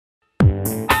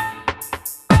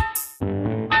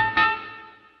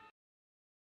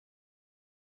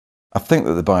I think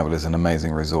that the Bible is an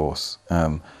amazing resource.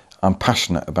 I'm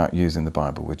passionate about using the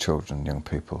Bible with children and young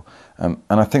people. And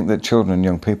I think that children and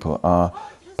young people are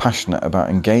passionate about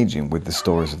engaging with the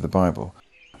stories of the Bible.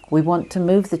 We want to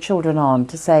move the children on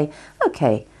to say,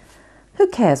 okay, who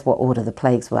cares what order the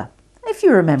plagues were? If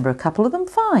you remember a couple of them,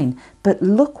 fine. But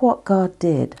look what God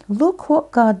did. Look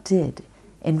what God did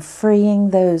in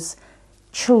freeing those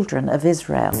children of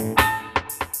Israel.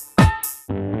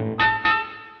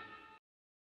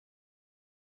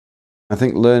 I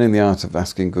think learning the art of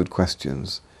asking good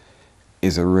questions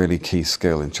is a really key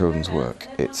skill in children's work.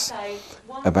 It's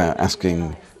about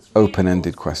asking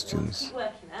open-ended questions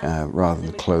rather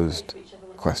than closed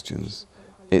questions.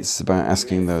 It's about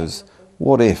asking those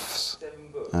what-ifs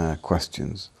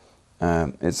questions.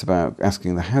 It's about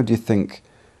asking the how do you think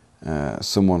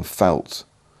someone felt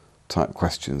type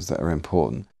questions that are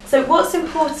important. So what's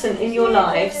important in your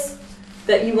lives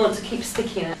that you want to keep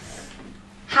sticking at?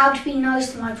 How to be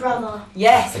nice to my brother.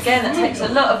 Yes, again, that takes a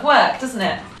lot of work, doesn't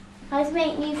it? How to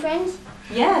make new friends.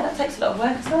 Yeah, that takes a lot of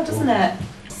work as well, doesn't it?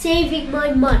 Saving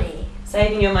my money.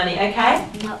 Saving your money, okay?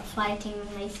 Not fighting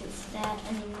my sister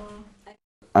anymore.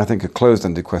 I think a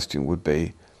closed-ended question would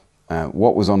be,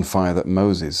 what was on fire that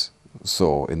Moses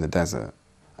saw in the desert?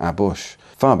 Our bush.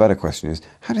 Far better question is,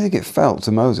 how do you think it felt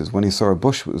to Moses when he saw a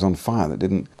bush that was on fire that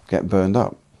didn't get burned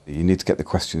up? You need to get the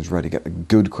questions ready, get the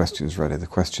good questions ready, the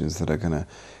questions that are going to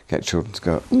get children to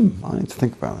go, I need to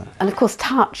think about that. And of course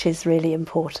touch is really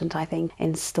important, I think,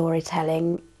 in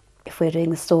storytelling. If we're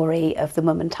doing the story of the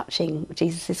woman touching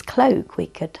Jesus' cloak, we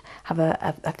could have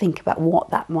a think about what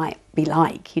that might be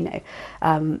like, you know,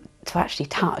 to actually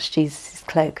touch Jesus'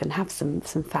 cloak and have some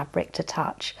fabric to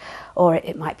touch. Or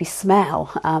it might be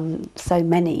smell. So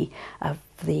many of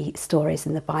the stories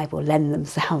in the Bible lend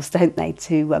themselves, don't they,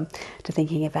 to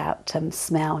thinking about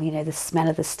smell. You know, the smell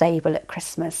of the stable at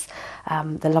Christmas,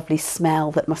 the lovely smell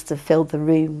that must have filled the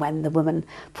room when the woman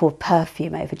poured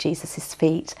perfume over Jesus'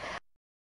 feet.